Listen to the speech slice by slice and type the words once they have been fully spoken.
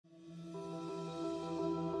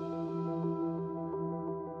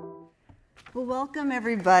Well, welcome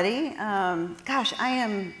everybody. Gosh, I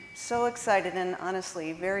am so excited and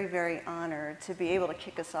honestly very, very honored to be able to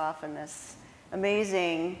kick us off in this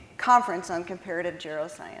amazing conference on comparative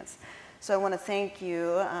geroscience. So I want to thank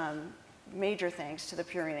you, major thanks to the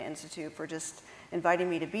Purina Institute for just inviting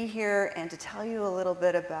me to be here and to tell you a little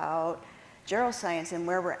bit about geroscience and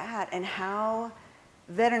where we're at and how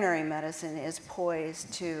veterinary medicine is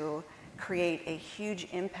poised to create a huge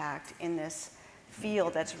impact in this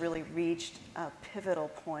field that's really reached a pivotal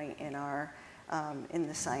point in our in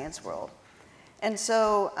the science world. And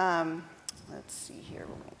so let's see here,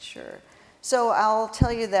 we'll make sure. So I'll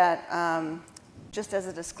tell you that just as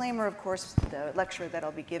a disclaimer, of course, the lecture that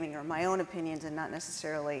I'll be giving are my own opinions and not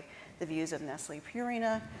necessarily the views of Nestle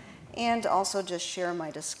Purina, and also just share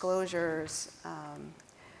my disclosures,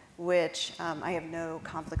 which I have no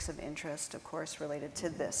conflicts of interest, of course, related to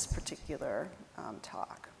this particular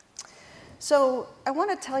talk. So I want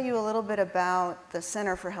to tell you a little bit about the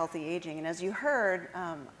Center for Healthy Aging. And as you heard,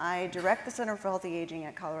 I direct the Center for Healthy Aging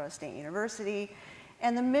at Colorado State University.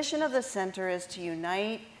 And the mission of the center is to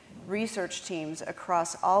unite research teams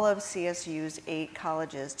across all of CSU's 8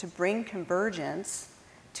 colleges to bring convergence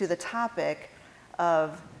to the topic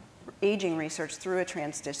of aging research through a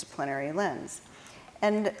transdisciplinary lens.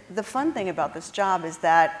 And the fun thing about this job is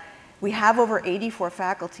that we have over 84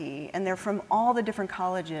 faculty, and they're from all the different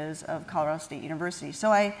colleges of Colorado State University.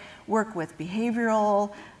 So I work with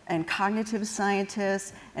behavioral and cognitive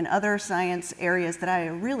scientists and other science areas that I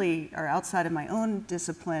really are outside of my own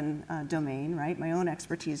discipline domain, right, my own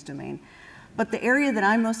expertise domain. But the area that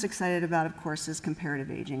I'm most excited about, of course, is comparative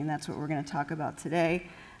aging, and that's what we're going to talk about today.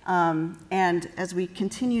 And as we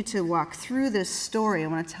continue to walk through this story, I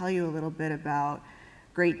want to tell you a little bit about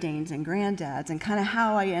Great Danes and Grandads and kind of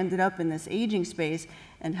how I ended up in this aging space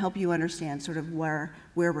and help you understand sort of where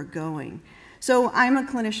we're going. So I'm a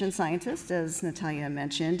clinician scientist, as Natalia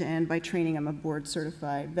mentioned, and by training I'm a board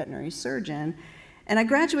certified veterinary surgeon. And I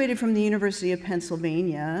graduated from the University of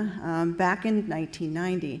Pennsylvania back in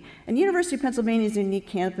 1990. And University of Pennsylvania is a unique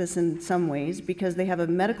campus in some ways because they have a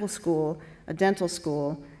medical school, a dental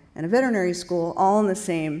school, and a veterinary school all in the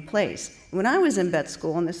same place. When I was in vet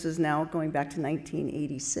school, and this is now going back to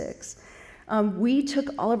 1986, we took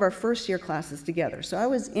all of our first year classes together. So I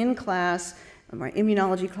was in class, my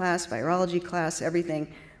immunology class, virology class,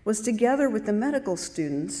 everything was together with the medical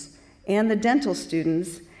students and the dental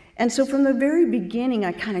students. And so from the very beginning,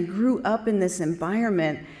 I kind of grew up in this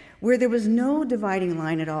environment where there was no dividing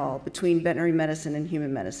line at all between veterinary medicine and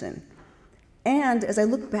human medicine. And as I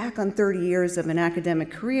look back on 30 years of an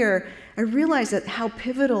academic career, I realized that how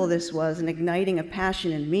pivotal this was in igniting a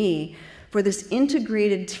passion in me for this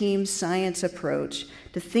integrated team science approach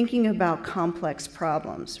to thinking about complex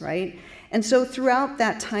problems, right? And so throughout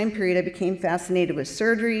that time period, I became fascinated with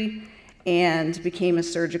surgery and became a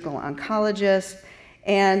surgical oncologist.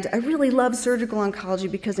 And I really love surgical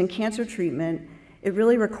oncology because in cancer treatment, it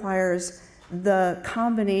really requires the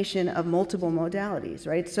combination of multiple modalities,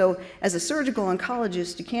 right? So as a surgical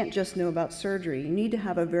oncologist, you can't just know about surgery. You need to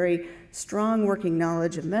have a very strong working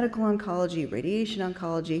knowledge of medical oncology, radiation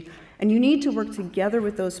oncology, and you need to work together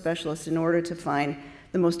with those specialists in order to find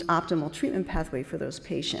the most optimal treatment pathway for those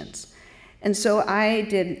patients. And so I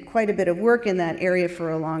did quite a bit of work in that area for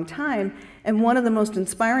a long time, and one of the most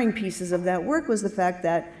inspiring pieces of that work was the fact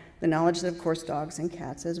that the knowledge that, of course, dogs and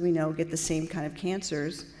cats, as we know, get the same kind of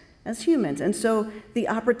cancers as humans. And so the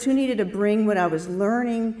opportunity to bring what I was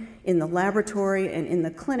learning in the laboratory and in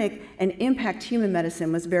the clinic and impact human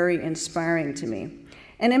medicine was very inspiring to me.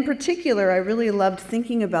 And in particular, I really loved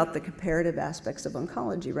thinking about the comparative aspects of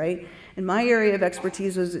oncology, right? And my area of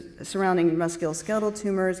expertise was surrounding musculoskeletal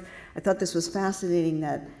tumors. I thought this was fascinating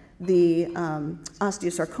that the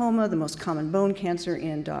osteosarcoma, the most common bone cancer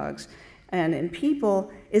in dogs and in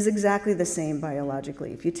people, is exactly the same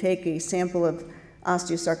biologically. If you take a sample of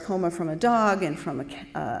osteosarcoma from a dog and from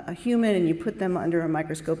a human, and you put them under a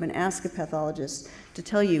microscope and ask a pathologist to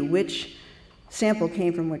tell you which sample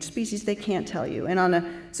came from which species, they can't tell you. And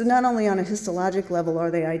so not only on a histologic level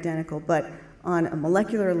are they identical, but on a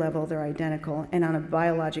molecular level they're identical, and on a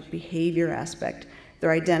biologic behavior aspect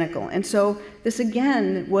they're identical. And so this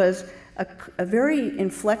again was a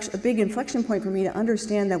big inflection point for me to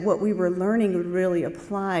understand that what we were learning would really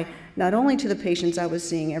apply not only to the patients I was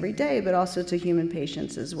seeing every day, but also to human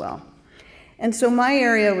patients as well. And so my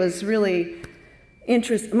area of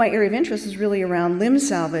interest is really around limb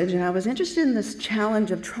salvage, and I was interested in this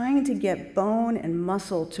challenge of trying to get bone and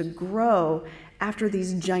muscle to grow after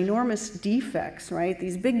these ginormous defects, right?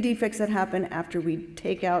 These big defects that happen after we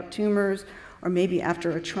take out tumors or maybe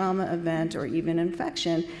after a trauma event or even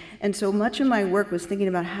infection. And so much of my work was thinking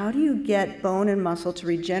about how do you get bone and muscle to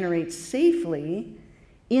regenerate safely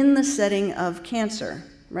in the setting of cancer,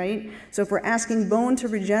 right? So if we're asking bone to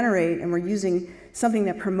regenerate and we're using something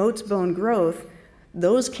that promotes bone growth,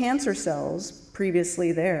 those cancer cells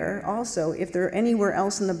previously there also, if they're anywhere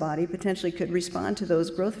else in the body, potentially could respond to those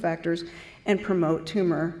growth factors and promote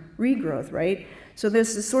tumor regrowth, right? So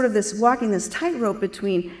this is sort of this walking this tightrope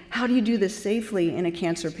between how do you do this safely in a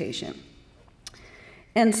cancer patient.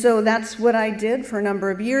 And so that's what I did for a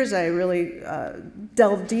number of years. I really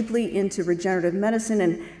delved deeply into regenerative medicine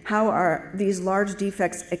and how these large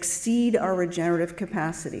defects exceed our regenerative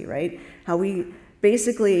capacity, right? How we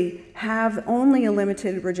basically have only a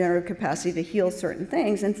limited regenerative capacity to heal certain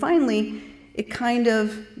things. And finally, it kind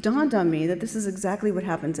of dawned on me that this is exactly what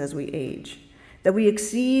happens as we age, that we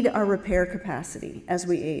exceed our repair capacity as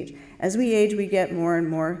we age. As we age, we get more and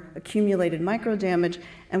more accumulated micro damage,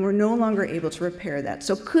 and we're no longer able to repair that.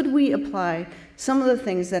 So could we apply some of the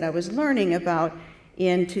things that I was learning about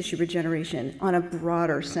in tissue regeneration on a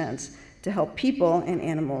broader sense to help people and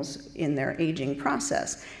animals in their aging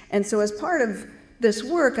process? And so as part of this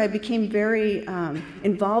work, I became very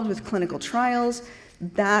involved with clinical trials.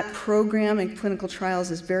 That program in clinical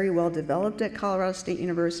trials is very well developed at Colorado State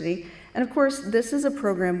University. And of course, this is a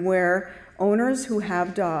program where owners who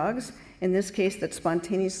have dogs, in this case that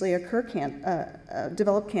spontaneously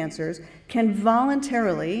develop cancers, can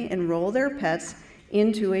voluntarily enroll their pets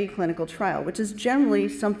into a clinical trial, which is generally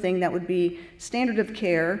something that would be standard of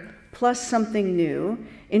care plus something new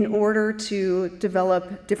in order to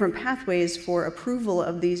develop different pathways for approval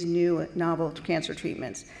of these new novel cancer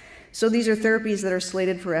treatments. So these are therapies that are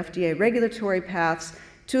slated for FDA regulatory paths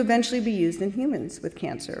to eventually be used in humans with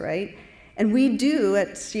cancer, right? And we do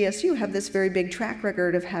at CSU have this very big track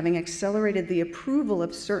record of having accelerated the approval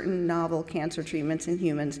of certain novel cancer treatments in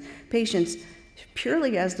humans, patients,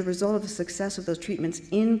 purely as the result of the success of those treatments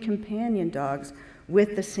in companion dogs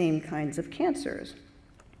with the same kinds of cancers.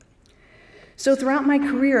 So throughout my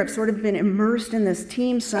career, I've sort of been immersed in this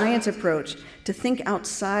team science approach to think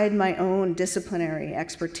outside my own disciplinary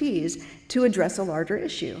expertise to address a larger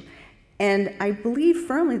issue. And I believe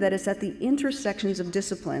firmly that it's at the intersections of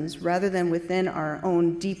disciplines, rather than within our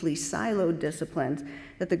own deeply siloed disciplines,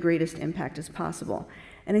 that the greatest impact is possible.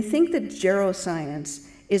 And I think that geroscience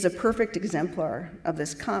is a perfect exemplar of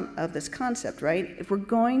this concept, right? If we're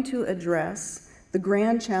going to address the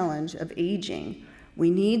grand challenge of aging, we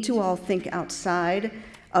need to all think outside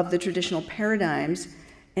of the traditional paradigms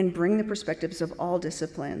and bring the perspectives of all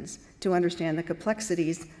disciplines to understand the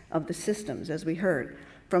complexities of the systems, as we heard,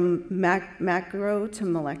 from macro to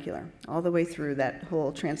molecular, all the way through that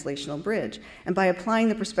whole translational bridge. And by applying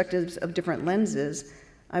the perspectives of different lenses,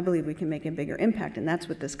 I believe we can make a bigger impact, and that's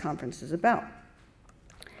what this conference is about.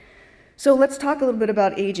 So let's talk a little bit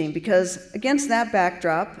about aging, because against that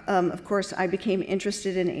backdrop, of course, I became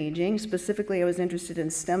interested in aging. Specifically, I was interested in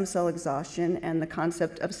stem cell exhaustion and the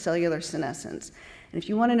concept of cellular senescence. And if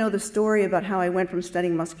you want to know the story about how I went from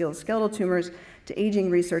studying musculoskeletal tumors to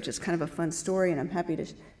aging research, it's kind of a fun story, and I'm happy to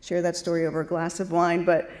share that story over a glass of wine.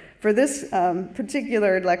 But for this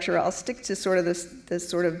particular lecture, I'll stick to sort of this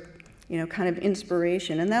sort of, kind of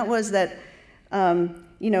inspiration. And that was that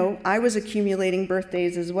I was accumulating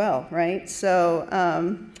birthdays as well, right? So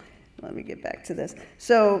let me get back to this.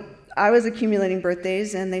 So I was accumulating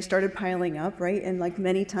birthdays, and they started piling up, right? And like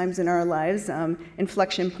many times in our lives,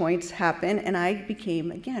 inflection points happen, and I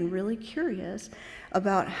became, again, really curious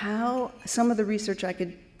about how some of the research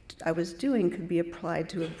I was doing could be applied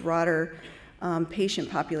to a broader patient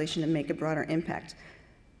population and make a broader impact.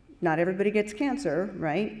 Not everybody gets cancer,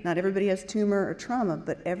 right? Not everybody has tumor or trauma,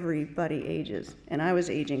 but everybody ages, and I was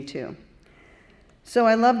aging too. So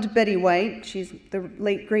I loved Betty White. She's the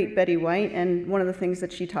late, great Betty White, and one of the things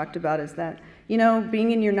that she talked about is that,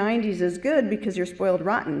 being in your 90s is good because you're spoiled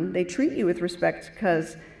rotten. They treat you with respect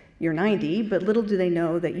because you're 90, but little do they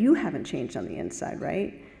know that you haven't changed on the inside,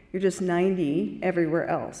 right? You're just 90 everywhere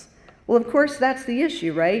else. Well, of course, that's the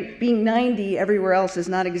issue, right? Being 90 everywhere else is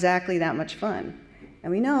not exactly that much fun.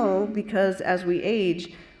 And we know because as we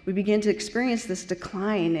age, we begin to experience this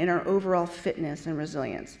decline in our overall fitness and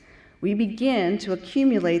resilience. We begin to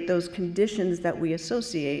accumulate those conditions that we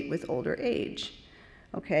associate with older age,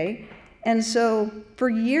 okay? And so for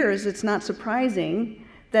years, it's not surprising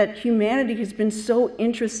that humanity has been so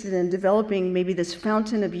interested in developing maybe this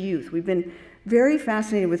fountain of youth. We've been very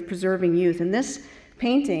fascinated with preserving youth, and this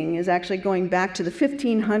painting is actually going back to the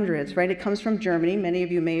 1500s, right? It comes from Germany. Many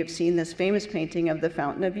of you may have seen this famous painting of the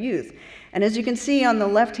Fountain of Youth. And as you can see on the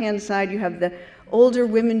left-hand side, you have the older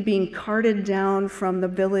women being carted down from the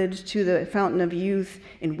village to the Fountain of Youth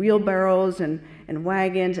in wheelbarrows and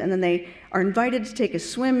wagons, and then they are invited to take a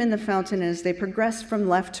swim in the fountain. As they progress from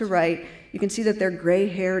left to right, you can see that their gray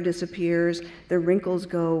hair disappears, their wrinkles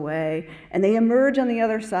go away, and they emerge on the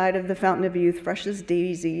other side of the Fountain of Youth, fresh as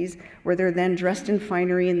daisies, where they're then dressed in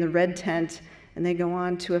finery in the red tent, and they go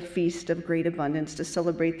on to a feast of great abundance to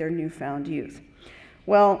celebrate their newfound youth.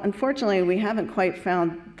 Well, unfortunately, we haven't quite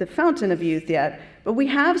found the Fountain of Youth yet, but we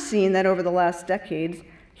have seen that over the last decades,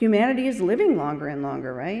 humanity is living longer and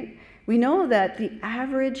longer, right? We know that the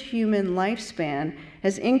average human lifespan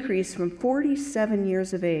has increased from 47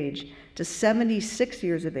 years of age to 76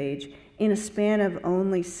 years of age in a span of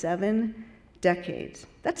only 7 decades.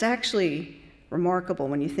 That's actually remarkable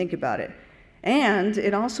when you think about it. And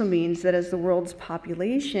it also means that as the world's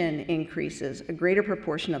population increases, a greater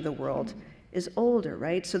proportion of the world is older,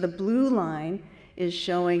 right? So the blue line is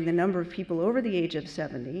showing the number of people over the age of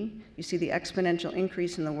 70. You see the exponential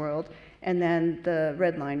increase in the world. And then the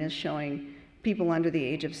red line is showing people under the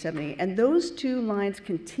age of 70. And those two lines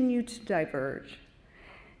continue to diverge.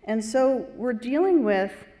 And so we're dealing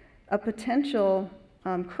with a potential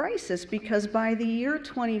crisis, because by the year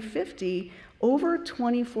 2050, over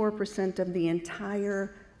 24% of the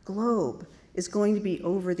entire globe is going to be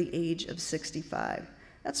over the age of 65.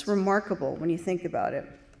 That's remarkable when you think about it.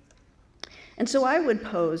 And so I would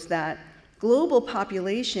pose that global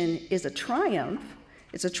population is a triumph.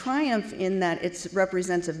 It's a triumph in that it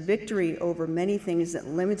represents a victory over many things that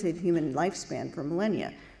limited human lifespan for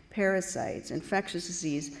millennia: parasites, infectious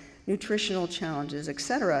disease, nutritional challenges,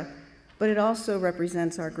 etc. But it also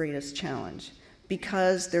represents our greatest challenge,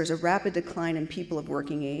 because there's a rapid decline in people of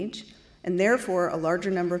working age, and therefore a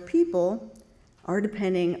larger number of people are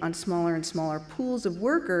depending on smaller and smaller pools of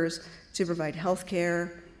workers to provide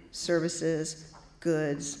healthcare, services,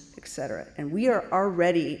 goods, etc. And we are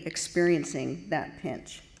already experiencing that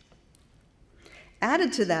pinch.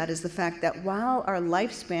 Added to that is the fact that while our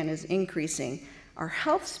lifespan is increasing, our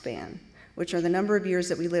health span, which are the number of years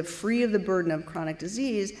that we live free of the burden of chronic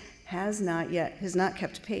disease, has not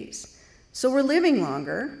kept pace. So we're living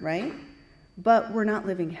longer, right? But we're not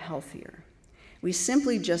living healthier. We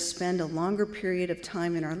simply just spend a longer period of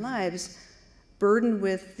time in our lives burdened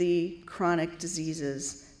with the chronic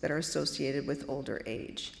diseases that are associated with older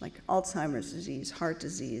age, like Alzheimer's disease, heart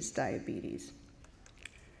disease, diabetes.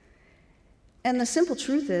 And the simple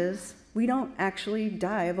truth is, we don't actually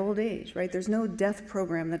die of old age, right? There's no death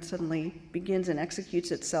program that suddenly begins and executes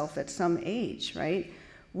itself at some age, right?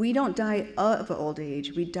 We don't die of old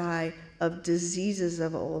age, we die of diseases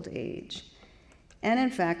of old age. And in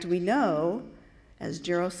fact, we know, as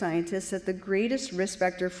geroscientists, that the greatest risk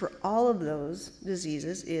factor for all of those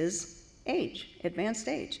diseases is age, advanced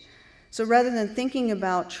age. So rather than thinking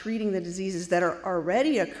about treating the diseases that are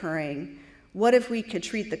already occurring, what if we could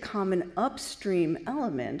treat the common upstream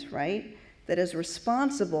element, right, that is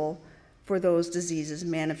responsible for those diseases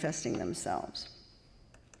manifesting themselves?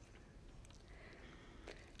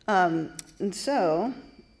 Let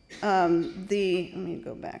me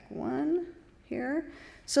go back one here.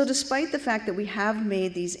 So despite the fact that we have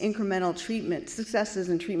made these incremental successes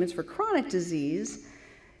in treatments for chronic disease,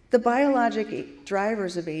 the biologic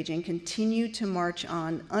drivers of aging continue to march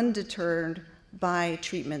on undeterred by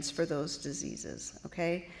treatments for those diseases,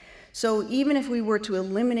 okay? So even if we were to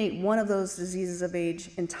eliminate one of those diseases of age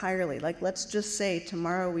entirely, like let's just say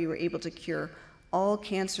tomorrow we were able to cure all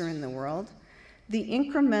cancer in the world, the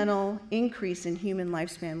incremental increase in human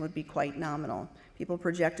lifespan would be quite nominal. People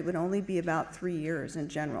project it would only be about 3 years in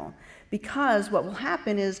general, because what will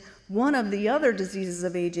happen is one of the other diseases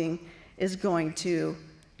of aging is going to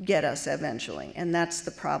get us eventually, and that's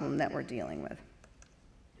the problem that we're dealing with.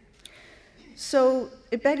 So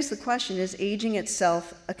it begs the question, is aging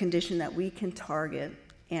itself a condition that we can target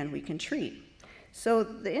and we can treat? So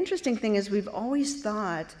the interesting thing is we've always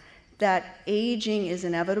thought that aging is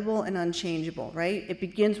inevitable and unchangeable, right? It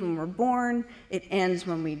begins when we're born, it ends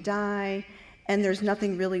when we die, and there's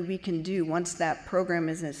nothing really we can do once that program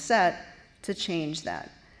is set to change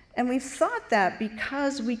that. And we've thought that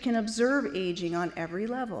because we can observe aging on every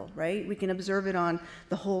level, right? We can observe it on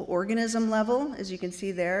the whole organism level, as you can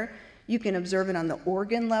see there. You can observe it on the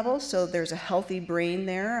organ level, so there's a healthy brain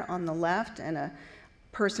there on the left and a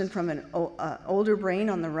person from an older brain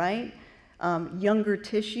on the right. Younger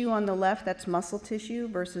tissue on the left, that's muscle tissue,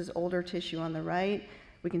 versus older tissue on the right.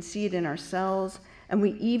 We can see it in our cells, and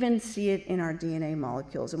we even see it in our DNA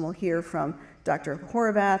molecules. And we'll hear from Dr.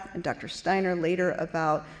 Horvath and Dr. Steiner later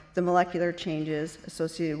about the molecular changes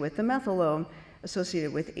associated with the methylome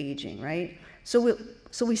associated with aging, right?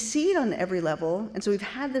 So we see it on every level, and so we've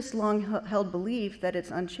had this long-held belief that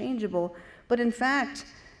it's unchangeable, but in fact,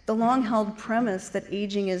 the long-held premise that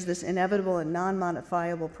aging is this inevitable and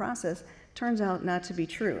non-modifiable process turns out not to be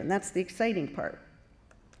true, and that's the exciting part.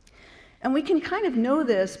 And we can kind of know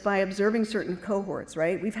this by observing certain cohorts,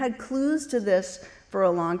 right? We've had clues to this for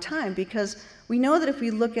a long time because we know that if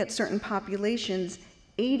we look at certain populations,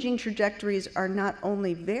 aging trajectories are not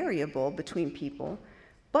only variable between people,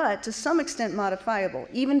 but to some extent modifiable,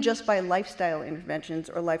 even just by lifestyle interventions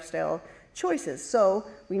or lifestyle choices. So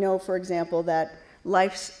we know, for example, that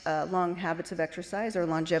lifelong habits of exercise are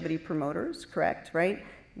longevity promoters, correct, right?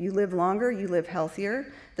 You live longer, you live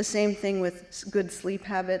healthier. The same thing with good sleep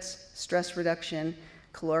habits, stress reduction,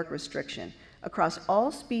 caloric restriction. Across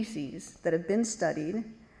all species that have been studied,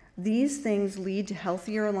 these things lead to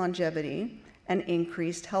healthier longevity and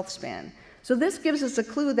increased health span. So this gives us a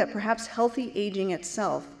clue that perhaps healthy aging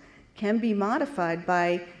itself can be modified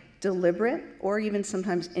by deliberate or even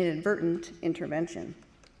sometimes inadvertent intervention.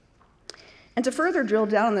 And to further drill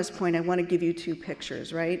down on this point, I want to give you two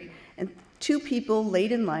pictures, right? And two people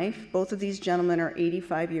late in life, both of these gentlemen are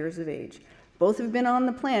 85 years of age. Both have been on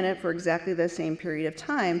the planet for exactly the same period of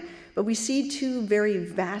time, but we see two very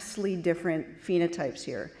vastly different phenotypes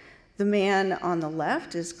here. The man on the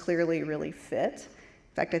left is clearly really fit.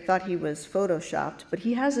 In fact, I thought he was photoshopped, but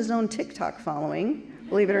he has his own TikTok following,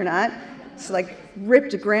 believe it or not. It's like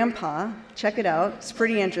ripped grandpa. Check it out. It's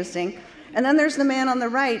pretty interesting. And then there's the man on the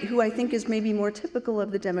right, who I think is maybe more typical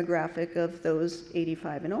of the demographic of those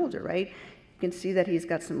 85 and older, right? You can see that he's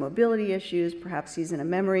got some mobility issues, perhaps he's in a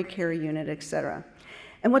memory care unit, etc.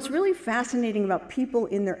 And what's really fascinating about people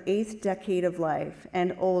in their 8th decade of life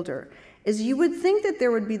and older is you would think that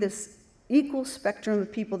there would be this equal spectrum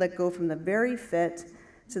of people that go from the very fit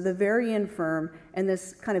to the very infirm, and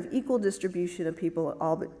this kind of equal distribution of people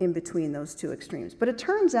all in between those two extremes. But it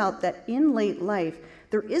turns out that in late life,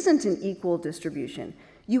 there isn't an equal distribution.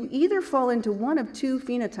 You either fall into one of two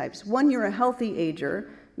phenotypes. One, you're a healthy ager.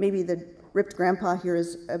 Maybe the ripped grandpa here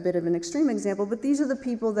is a bit of an extreme example, but these are the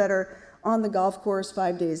people that are on the golf course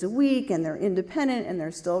 5 days a week, and they're independent, and they're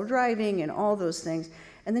still driving, and all those things.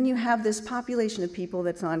 And then you have this population of people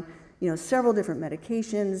that's on several different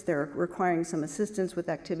medications. They're requiring some assistance with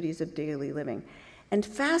activities of daily living. And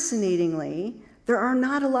fascinatingly, there are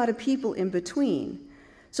not a lot of people in between.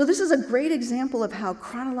 So this is a great example of how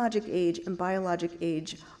chronologic age and biologic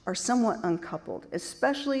age are somewhat uncoupled,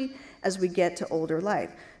 especially as we get to older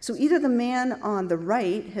life. So either the man on the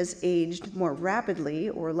right has aged more rapidly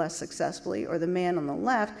or less successfully, or the man on the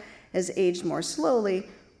left has aged more slowly.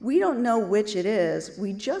 We don't know which it is.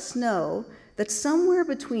 We just know that somewhere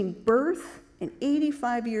between birth and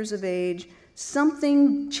 85 years of age,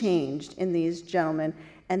 something changed in these gentlemen,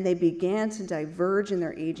 and they began to diverge in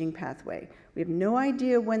their aging pathway. We have no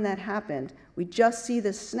idea when that happened. We just see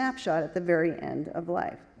this snapshot at the very end of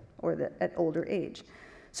life, or at older age.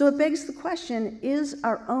 So it begs the question, is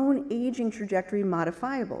our own aging trajectory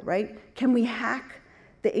modifiable, right? Can we hack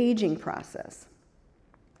the aging process?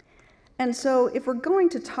 And so if we're going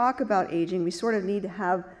to talk about aging, we sort of need to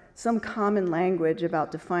have some common language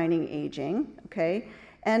about defining aging, okay?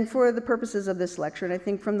 And for the purposes of this lecture, and I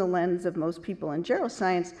think from the lens of most people in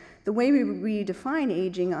geroscience, the way we define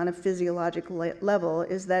aging on a physiological level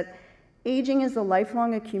is that aging is the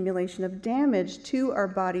lifelong accumulation of damage to our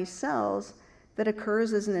body cells that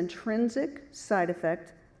occurs as an intrinsic side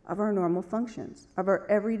effect of our normal functions, of our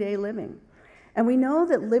everyday living. And we know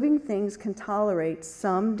that living things can tolerate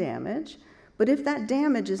some damage, but if that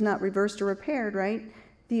damage is not reversed or repaired, right,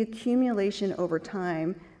 the accumulation over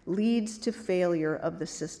time leads to failure of the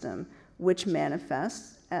system, which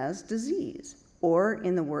manifests as disease, or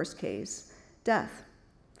in the worst case, death.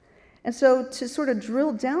 And so to sort of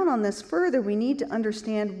drill down on this further, we need to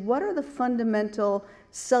understand what are the fundamental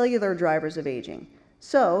cellular drivers of aging.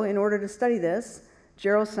 So in order to study this,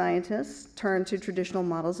 geroscientists turn to traditional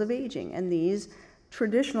models of aging, and these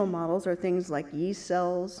traditional models are things like yeast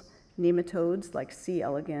cells, nematodes like C.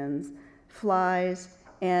 elegans, flies,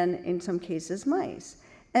 and in some cases mice.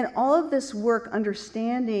 And all of this work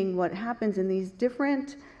understanding what happens in these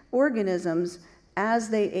different organisms as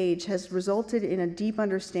they age has resulted in a deep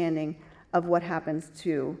understanding of what happens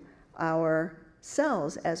to our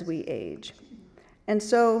cells as we age. And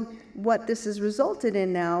so what this has resulted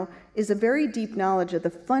in now is a very deep knowledge of the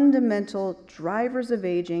fundamental drivers of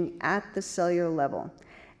aging at the cellular level.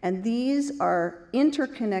 And these are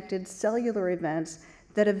interconnected cellular events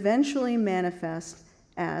that eventually manifest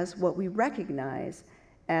as what we recognize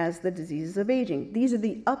as the diseases of aging. These are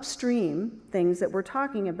the upstream things that we're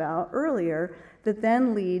talking about earlier that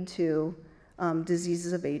then lead to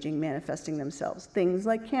diseases of aging manifesting themselves, things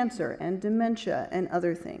like cancer and dementia and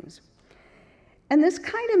other things. And this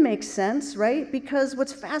kind of makes sense, right? Because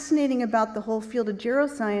what's fascinating about the whole field of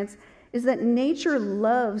geroscience is that nature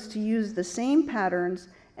loves to use the same patterns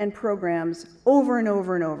and programs over and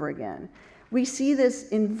over and over again. We see this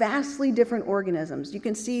in vastly different organisms. You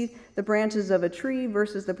can see the branches of a tree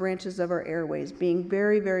versus the branches of our airways being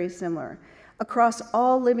very, very similar. Across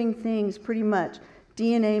all living things, pretty much,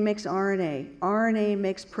 DNA makes RNA, RNA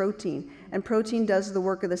makes protein, and protein does the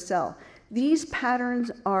work of the cell. These patterns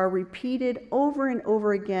are repeated over and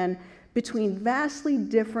over again between vastly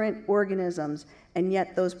different organisms, and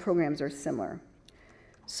yet those programs are similar.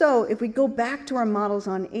 So if we go back to our models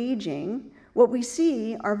on aging, what we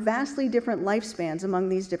see are vastly different lifespans among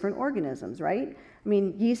these different organisms, right? I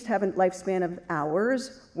mean, yeast have a lifespan of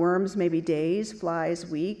hours, worms maybe days, flies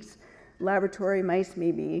weeks, laboratory mice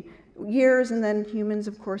maybe years, and then humans,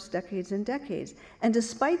 of course, decades and decades. And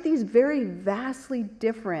despite these very vastly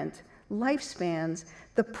different lifespans,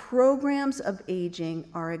 the programs of aging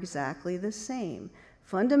are exactly the same.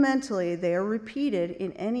 Fundamentally, they are repeated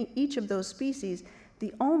in each of those species.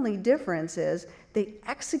 The only difference is they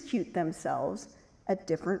execute themselves at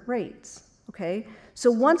different rates, okay?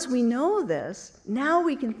 So once we know this, now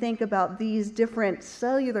we can think about these different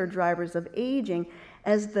cellular drivers of aging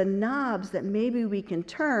as the knobs that maybe we can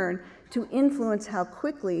turn to influence how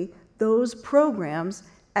quickly those programs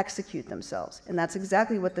execute themselves. And that's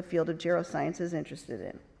exactly what the field of geroscience is interested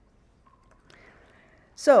in.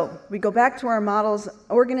 So we go back to our models,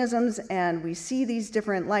 organisms, and we see these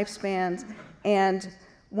different lifespans. And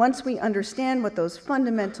once we understand what those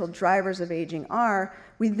fundamental drivers of aging are,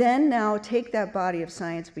 we then now take that body of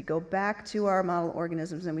science, we go back to our model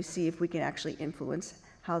organisms, and we see if we can actually influence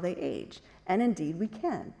how they age. And indeed, we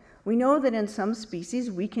can. We know that in some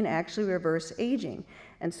species, we can actually reverse aging.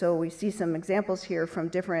 And so we see some examples here from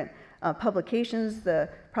different publications.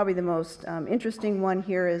 Probably the most interesting one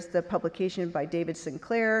here is the publication by David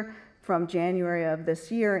Sinclair from January of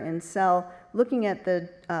this year in Cell, looking at the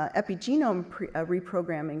epigenome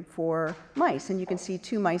reprogramming for mice. And you can see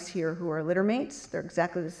two mice here who are littermates. They're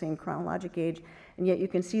exactly the same chronologic age, and yet you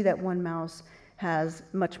can see that one mouse has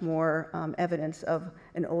much more evidence of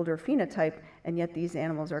an older phenotype, and yet these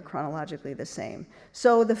animals are chronologically the same.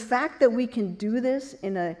 So the fact that we can do this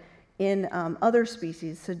in other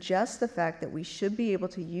species suggests the fact that we should be able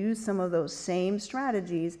to use some of those same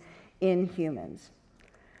strategies in humans.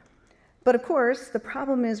 But of course, the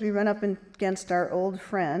problem is we run up against our old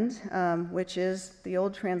friend, which is the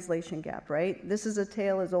old translation gap, right? This is a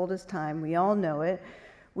tale as old as time. We all know it.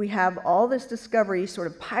 We have all this discovery sort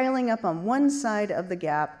of piling up on one side of the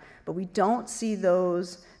gap, but we don't see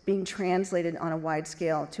those being translated on a wide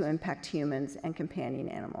scale to impact humans and companion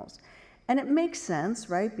animals. And it makes sense,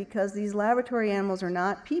 right? Because these laboratory animals are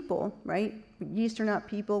not people, right? Yeast are not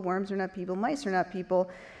people, worms are not people, mice are not people,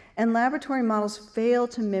 and laboratory models fail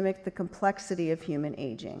to mimic the complexity of human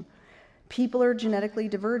aging. People are genetically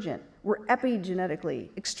divergent. We're epigenetically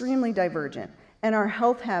extremely divergent. And our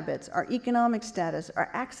health habits, our economic status, our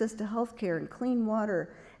access to health care and clean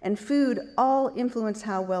water and food all influence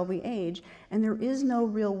how well we age, and there is no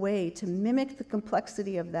real way to mimic the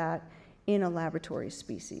complexity of that in a laboratory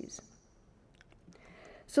species.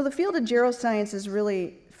 So the field of geroscience is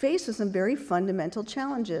really faced with some very fundamental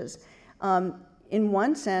challenges. In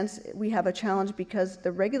one sense, we have a challenge because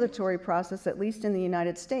the regulatory process, at least in the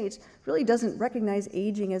United States, really doesn't recognize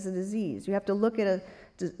aging as a disease. You have to look at a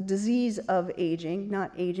disease of aging,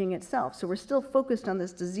 not aging itself. So we're still focused on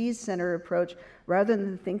this disease-centered approach rather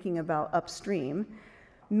than thinking about upstream.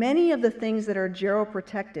 Many of the things that are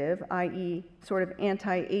geroprotective, i.e. sort of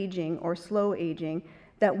anti-aging or slow aging,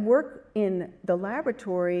 that work in the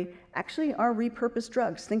laboratory actually are repurposed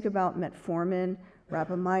drugs. Think about metformin,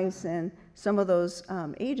 rapamycin, some of those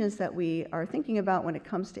agents that we are thinking about when it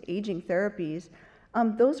comes to aging therapies.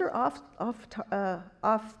 Those are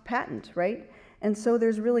off patent, right? And so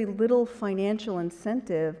there's really little financial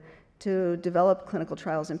incentive to develop clinical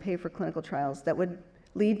trials and pay for clinical trials that would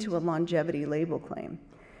lead to a longevity label claim.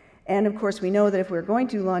 And of course, we know that if we're going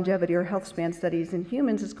to do longevity or health span studies in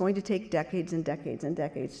humans, it's going to take decades and decades and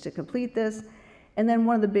decades to complete this. And then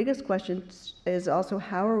one of the biggest questions is also,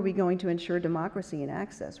 how are we going to ensure democracy and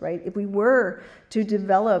access, right? If we were to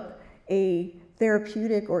develop a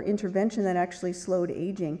therapeutic or intervention that actually slowed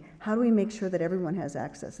aging, how do we make sure that everyone has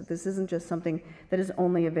access, that this isn't just something that is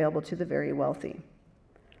only available to the very wealthy?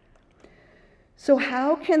 So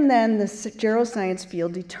how can then the geroscience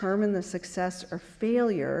field determine the success or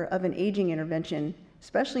failure of an aging intervention,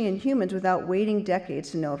 especially in humans, without waiting decades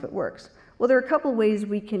to know if it works? Well, there are a couple ways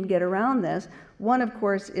we can get around this. One, of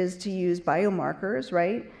course, is to use biomarkers,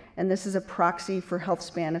 right? And this is a proxy for health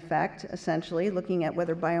span effect, essentially, looking at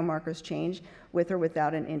whether biomarkers change with or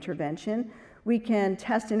without an intervention. We can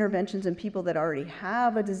test interventions in people that already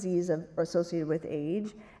have a disease associated with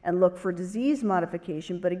age and look for disease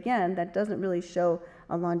modification, but again, that doesn't really show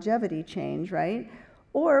a longevity change, right?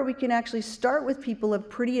 Or we can actually start with people of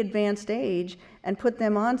pretty advanced age and put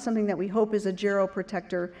them on something that we hope is a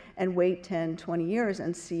geroprotector and wait 10, 20 years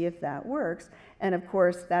and see if that works. And of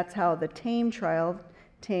course, that's how the TAME trial,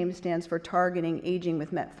 TAME stands for Targeting Aging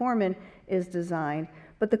with Metformin, is designed.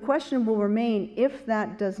 But the question will remain, if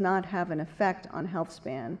that does not have an effect on health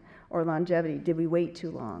span or longevity, did we wait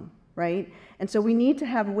too long, right? And so we need to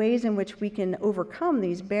have ways in which we can overcome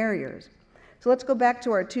these barriers. So let's go back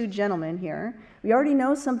to our two gentlemen here. We already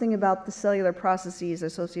know something about the cellular processes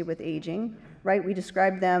associated with aging, right? We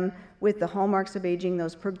described them with the hallmarks of aging,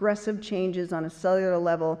 those progressive changes on a cellular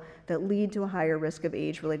level that lead to a higher risk of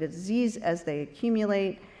age-related disease as they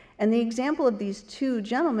accumulate. And the example of these two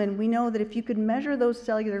gentlemen, we know that if you could measure those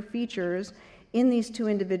cellular features in these two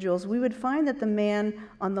individuals, we would find that the man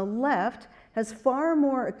on the left has far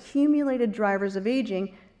more accumulated drivers of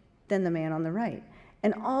aging than the man on the right.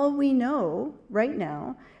 And all we know right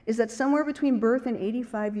now is that somewhere between birth and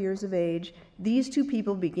 85 years of age, these two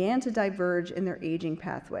people began to diverge in their aging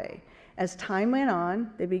pathway. As time went on,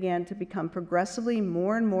 they began to become progressively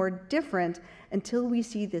more and more different until we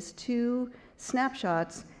see these two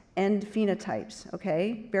snapshots end phenotypes,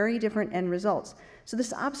 okay? Very different end results. So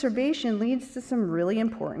this observation leads to some really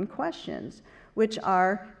important questions, which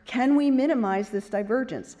are, can we minimize this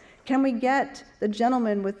divergence? Can we get the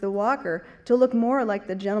gentleman with the walker to look more like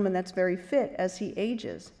the gentleman that's very fit as he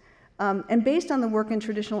ages? And based on the work in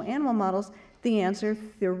traditional animal models, the answer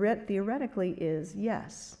theoretically is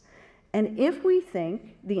yes. And if we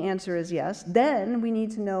think the answer is yes, then we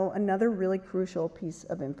need to know another really crucial piece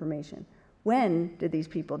of information. When did these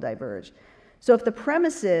people diverge? So if the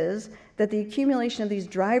premise is that the accumulation of these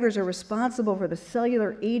drivers are responsible for the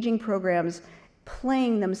cellular aging programs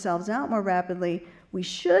playing themselves out more rapidly, we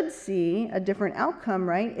should see a different outcome,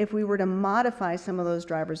 right, if we were to modify some of those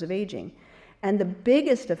drivers of aging. And the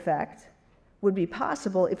biggest effect would be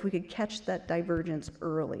possible if we could catch that divergence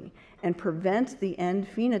early and prevent the end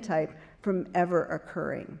phenotype from ever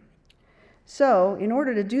occurring. So in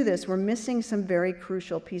order to do this, we're missing some very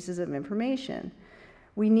crucial pieces of information.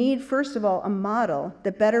 We need, first of all, a model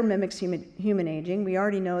that better mimics human aging. We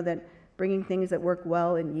already know that bringing things that work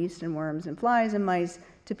well in yeast and worms and flies and mice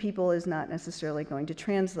to people is not necessarily going to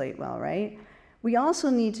translate well, right? We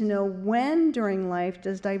also need to know when during life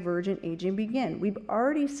does divergent aging begin. We've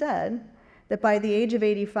already said that by the age of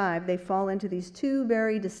 85, they fall into these two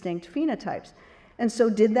very distinct phenotypes. And so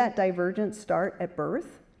did that divergence start at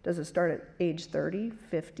birth? Does it start at age 30,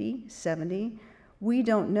 50, 70? We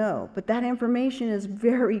don't know, but that information is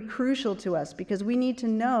very crucial to us because we need to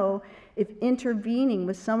know if intervening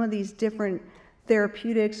with some of these different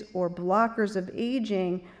therapeutics or blockers of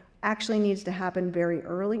aging actually needs to happen very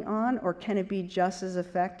early on, or can it be just as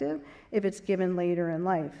effective if it's given later in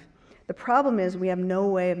life? The problem is we have no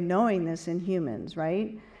way of knowing this in humans,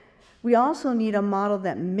 right? We also need a model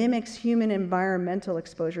that mimics human environmental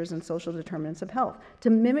exposures and social determinants of health,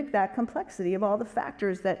 to mimic that complexity of all the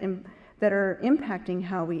factors that are impacting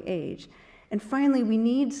how we age. And finally, we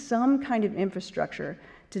need some kind of infrastructure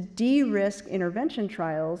to de-risk intervention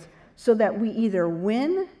trials so that we either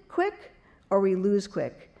win quick or we lose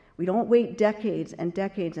quick. We don't wait decades and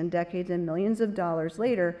decades and decades and millions of dollars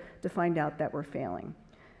later to find out that we're failing.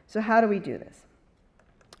 So how do we do this?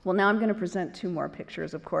 Well, now I'm going to present two more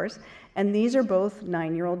pictures, of course, and these are both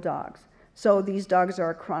 9-year-old dogs. So these dogs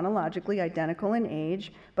are chronologically identical in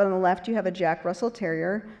age, but on the left you have a Jack Russell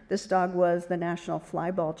Terrier. This dog was the national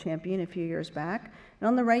flyball champion a few years back. And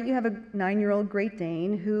on the right you have a 9-year-old Great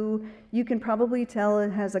Dane who you can probably tell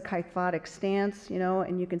has a kyphotic stance, you know,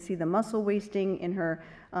 and you can see the muscle wasting in her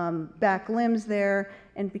back limbs there.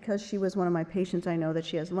 And because she was one of my patients, I know that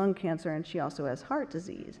she has lung cancer and she also has heart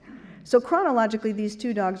disease. So chronologically, these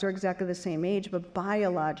two dogs are exactly the same age, but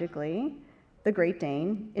biologically, the Great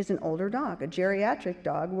Dane is an older dog, a geriatric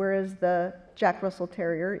dog, whereas the Jack Russell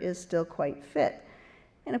Terrier is still quite fit.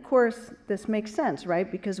 And of course, this makes sense,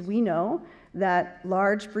 right? Because we know that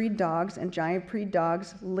large breed dogs and giant breed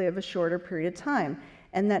dogs live a shorter period of time,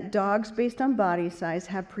 and that dogs based on body size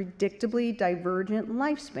have predictably divergent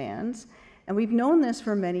lifespans, and we've known this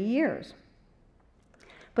for many years.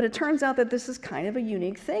 But it turns out that this is kind of a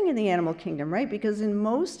unique thing in the animal kingdom, right? Because in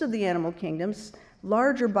most of the animal kingdoms,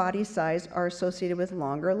 larger body size are associated with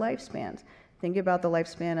longer lifespans. Think about the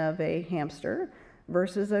lifespan of a hamster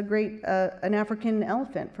versus an African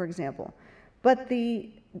elephant, for example. But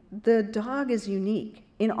the dog is unique.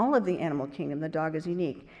 In all of the animal kingdom, the dog is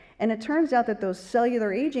unique. And it turns out that those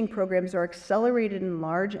cellular aging programs are accelerated in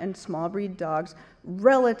large and small breed dogs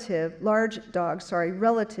relative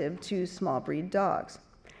to small breed dogs.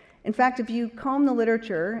 In fact, if you comb the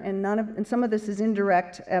literature, and some of this is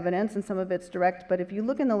indirect evidence and some of it's direct, but if you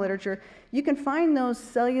look in the literature, you can find those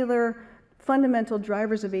cellular fundamental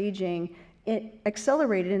drivers of aging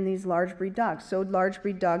accelerated in these large breed dogs. So large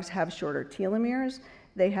breed dogs have shorter telomeres,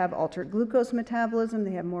 they have altered glucose metabolism,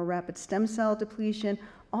 they have more rapid stem cell depletion.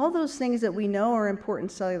 All those things that we know are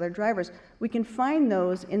important cellular drivers, we can find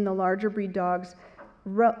those in the larger breed dogs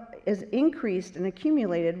is increased and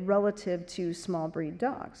accumulated relative to small breed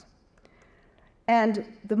dogs. And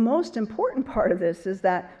the most important part of this is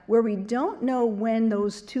that where we don't know when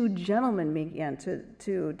those two gentlemen began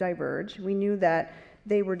to diverge, we knew that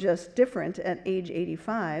they were just different at age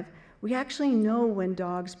 85, we actually know when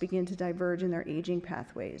dogs begin to diverge in their aging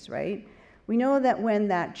pathways, right? We know that when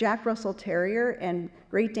that Jack Russell Terrier and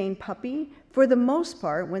Great Dane puppy, for the most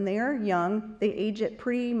part, when they are young, they age at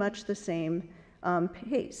pretty much the same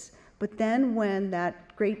pace. But then when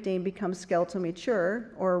that Great Dane becomes skeletal mature,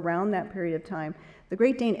 or around that period of time, the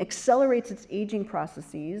Great Dane accelerates its aging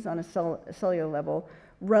processes on a cellular level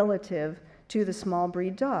relative to the small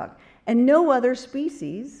breed dog. And no other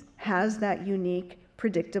species has that unique,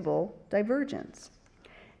 predictable divergence.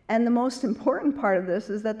 And the most important part of this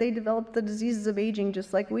is that they develop the diseases of aging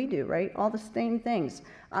just like we do, right? All the same things: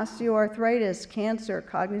 osteoarthritis, cancer,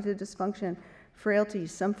 cognitive dysfunction, frailty,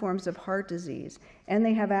 some forms of heart disease. And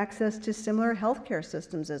they have access to similar healthcare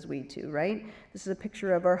systems as we do, right? This is a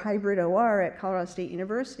picture of our hybrid OR at Colorado State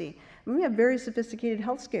University. And we have very sophisticated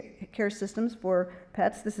healthcare systems for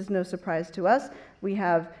pets. This is no surprise to us. We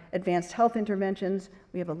have advanced health interventions.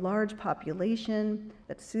 We have a large population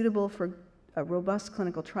that's suitable for robust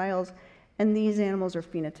clinical trials. And these animals are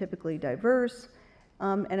phenotypically diverse.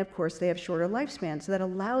 And of course, they have shorter lifespans. So that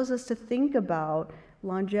allows us to think about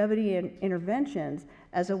longevity and interventions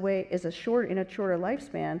as in a shorter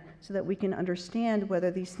lifespan, so that we can understand whether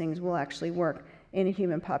these things will actually work in a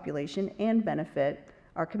human population and benefit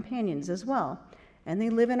our companions as well. And they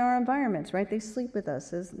live in our environments, right? They sleep with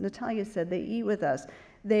us. As Natalia said, they eat with us.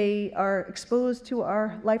 They are exposed to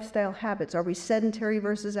our lifestyle habits. Are we sedentary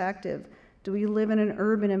versus active? Do we live in an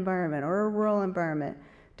urban environment or a rural environment?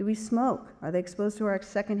 Do we smoke? Are they exposed to our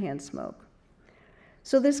secondhand smoke?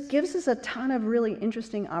 So this gives us a ton of really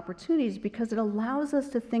interesting opportunities, because it allows us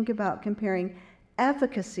to think about comparing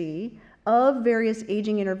efficacy of various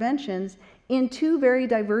aging interventions in two very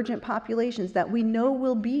divergent populations that we know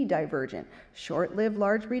will be divergent: short-lived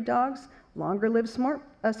large breed dogs, longer-lived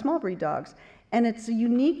small breed dogs. And it's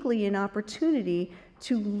uniquely an opportunity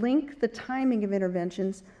to link the timing of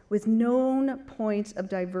interventions with known points of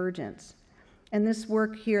divergence. And this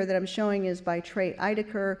work here that I'm showing is by Trey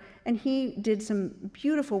Eidecker, and he did some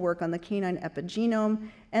beautiful work on the canine epigenome,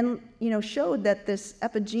 and showed that this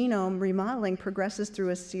epigenome remodeling progresses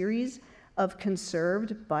through a series of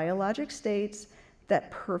conserved biologic states that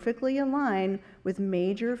perfectly align with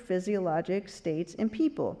major physiologic states in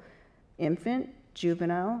people: infant,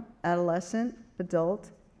 juvenile, adolescent,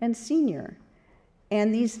 adult, and senior.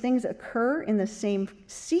 And these things occur in the same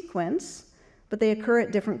sequence, but they occur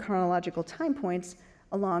at different chronological time points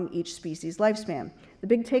along each species' lifespan. The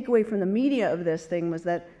big takeaway from the media of this thing was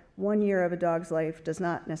that 1 year of a dog's life does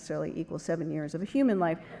not necessarily equal 7 years of a human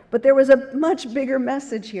life, but there was a much bigger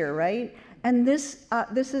message here, right? And this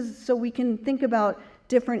is so we can think about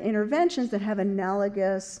different interventions that have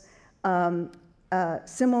analogous,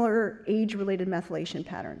 similar age-related methylation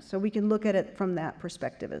patterns. So we can look at it from that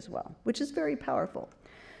perspective as well, which is very powerful.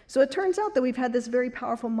 So it turns out that we've had this very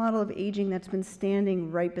powerful model of aging that's been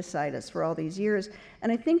standing right beside us for all these years,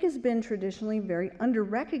 and I think has been traditionally very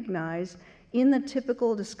under-recognized in the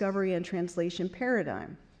typical discovery and translation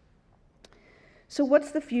paradigm. So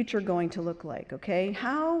what's the future going to look like, okay?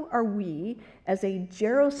 How are we, as a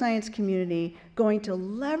geroscience community, going to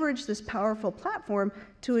leverage this powerful platform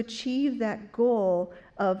to achieve that goal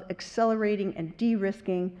of accelerating and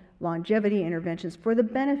de-risking longevity interventions for the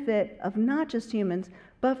benefit of not just humans,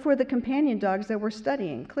 but for the companion dogs that we're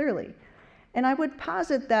studying, clearly? And I would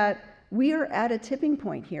posit that we are at a tipping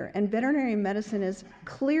point here, and veterinary medicine is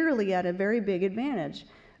clearly at a very big advantage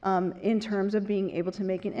in terms of being able to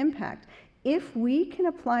make an impact. If we can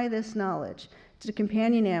apply this knowledge to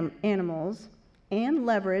companion animals and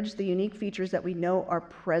leverage the unique features that we know are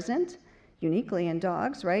present uniquely in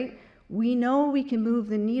dogs, right? We know we can move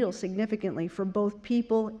the needle significantly for both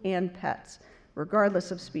people and pets,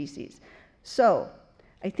 regardless of species. So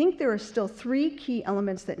I think there are still 3 key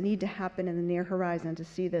elements that need to happen in the near horizon to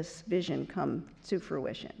see this vision come to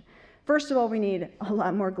fruition. First of all, we need a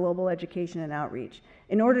lot more global education and outreach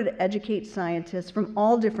in order to educate scientists from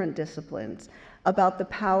all different disciplines about the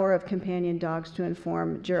power of companion dogs to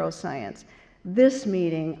inform geroscience. This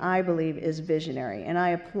meeting, I believe, is visionary, and I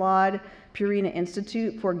applaud Purina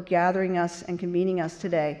Institute for gathering us and convening us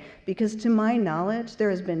today, because to my knowledge,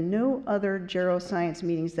 there has been no other geroscience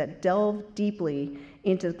meetings that delve deeply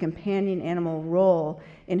into the companion animal role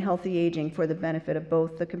in healthy aging for the benefit of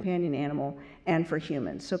both the companion animal and for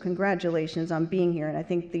humans. So congratulations on being here, and I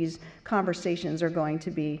think these conversations are going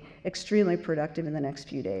to be extremely productive in the next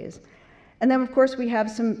few days. And then, of course, we have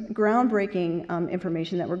some groundbreaking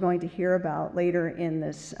information that we're going to hear about later in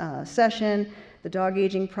this session. The Dog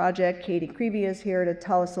Aging Project, Katie Creevy is here to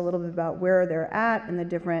tell us a little bit about where they're at and the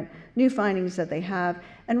different new findings that they have.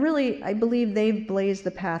 And really, I believe they've blazed the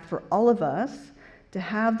path for all of us to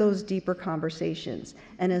have those deeper conversations.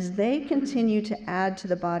 And as they continue to add to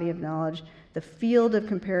the body of knowledge, the field of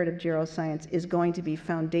comparative geroscience is going to be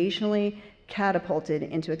foundationally catapulted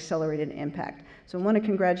into accelerated impact. So I want to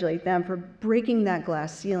congratulate them for breaking that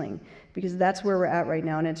glass ceiling, because that's where we're at right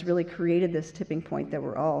now, and it's really created this tipping point that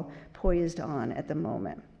we're all poised on at the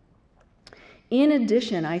moment. In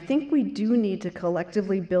addition, I think we do need to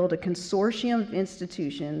collectively build a consortium of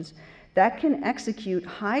institutions that can execute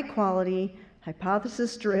high-quality,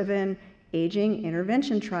 hypothesis-driven aging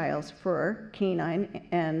intervention trials for canine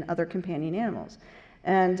and other companion animals.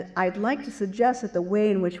 And I'd like to suggest that the way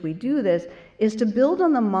in which we do this is to build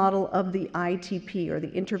on the model of the ITP, or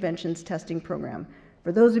the Interventions Testing Program.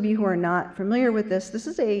 For those of you who are not familiar with this, this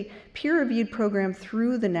is a peer-reviewed program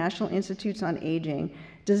through the National Institutes on Aging,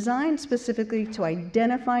 designed specifically to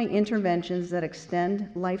identify interventions that extend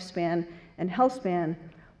lifespan and health span,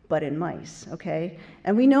 but in mice, okay?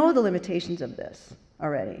 And we know the limitations of this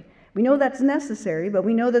already. We know that's necessary, but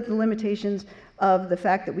we know that the limitations of the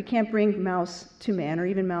fact that we can't bring mouse to man or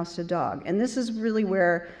even mouse to dog. And this is really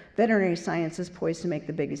where veterinary science is poised to make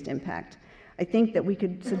the biggest impact. I think that we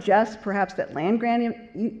could suggest perhaps that land-grant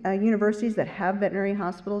universities that have veterinary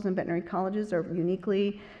hospitals and veterinary colleges are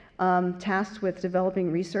uniquely tasked with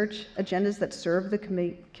developing research agendas that serve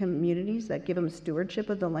the communities, that give them stewardship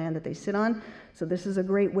of the land that they sit on. So this is a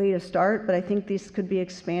great way to start, but I think this could be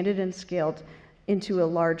expanded and scaled into a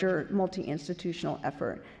larger multi-institutional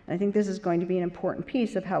effort. And I think this is going to be an important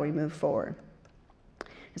piece of how we move forward.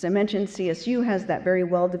 As I mentioned, CSU has that very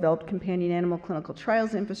well-developed companion animal clinical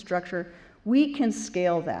trials infrastructure. We can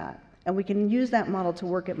scale that, and we can use that model to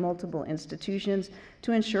work at multiple institutions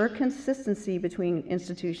to ensure consistency between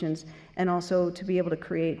institutions, and also to be able to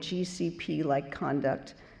create GCP-like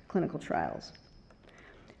conduct clinical trials.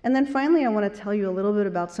 And then finally, I want to tell you a little bit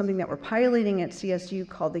about something that we're piloting at CSU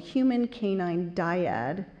called the Human Canine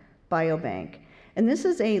Dyad Biobank. And this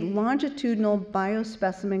is a longitudinal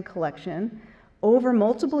biospecimen collection over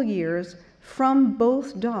multiple years from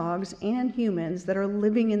both dogs and humans that are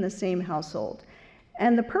living in the same household.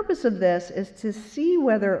 And the purpose of this is to see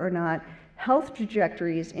whether or not health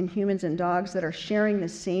trajectories in humans and dogs that are sharing the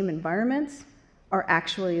same environments are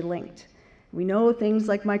actually linked. We know things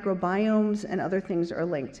like microbiomes and other things are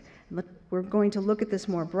linked. We're going to look at this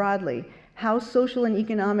more broadly. How social and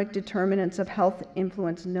economic determinants of health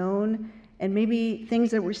influence known, and maybe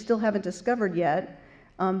things that we still haven't discovered yet,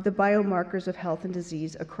 the biomarkers of health and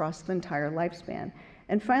disease across the entire lifespan.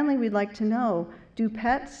 And finally, we'd like to know, do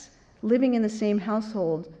pets living in the same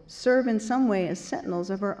household serve in some way as sentinels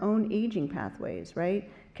of our own aging pathways,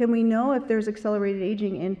 right? Can we know if there's accelerated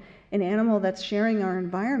aging in an animal that's sharing our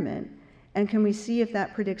environment? And can we see if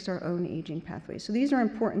that predicts our own aging pathways? So these are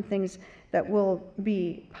important things that we'll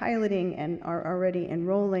be piloting and are already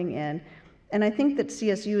enrolling in. And I think that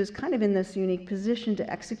CSU is kind of in this unique position to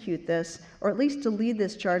execute this, or at least to lead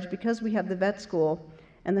this charge, because we have the vet school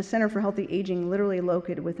and the Center for Healthy Aging literally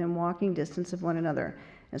located within walking distance of one another.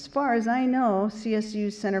 As far as I know,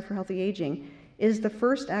 CSU's Center for Healthy Aging is the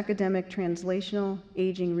first academic translational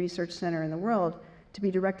aging research center in the world to be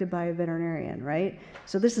directed by a veterinarian, right?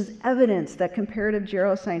 So this is evidence that comparative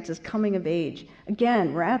geroscience is coming of age.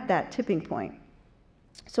 Again, we're at that tipping point.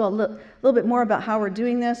 So a little bit more about how we're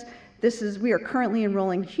doing this. We are currently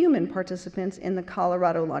enrolling human participants in the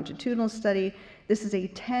Colorado longitudinal study. This is a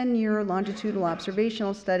 10-year longitudinal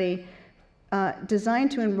observational study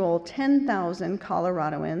designed to enroll 10,000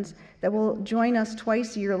 Coloradoans that will join us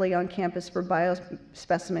twice yearly on campus for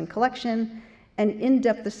biospecimen collection and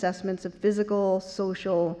in-depth assessments of physical,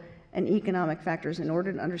 social, and economic factors in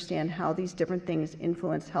order to understand how these different things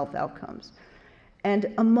influence health outcomes.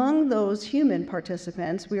 And among those human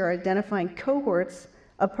participants, we are identifying cohorts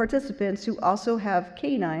of participants who also have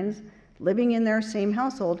canines living in their same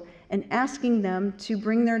household and asking them to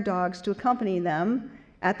bring their dogs to accompany them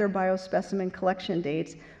at their biospecimen collection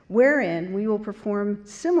dates, wherein we will perform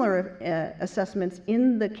similar assessments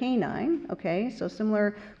in the canine, okay, so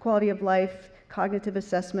similar quality of life, cognitive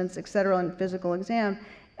assessments, et cetera, and physical exam,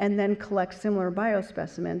 and then collect similar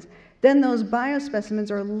biospecimens. Then those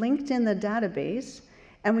biospecimens are linked in the database,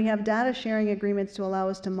 and we have data sharing agreements to allow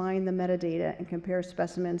us to mine the metadata and compare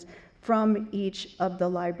specimens from each of the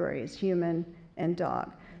libraries, human and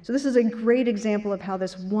dog. So this is a great example of how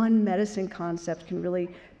this one medicine concept can really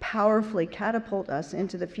powerfully catapult us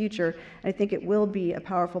into the future. And I think it will be a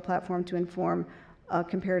powerful platform to inform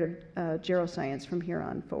comparative geroscience from here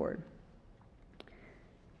on forward.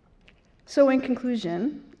 So in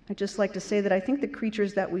conclusion, I'd just like to say that I think the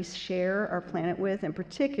creatures that we share our planet with, and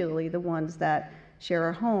particularly the ones that share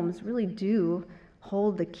our homes, really do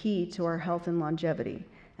hold the key to our health and longevity.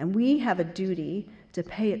 And we have a duty to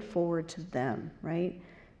pay it forward to them, right?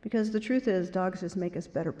 Because the truth is, dogs just make us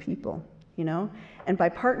better people, you know? And by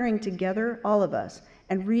partnering together, all of us,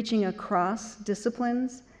 and reaching across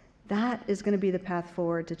disciplines, that is going to be the path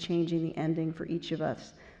forward to changing the ending for each of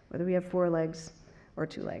us, whether we have 4 legs or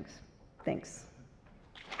 2 legs. Thanks.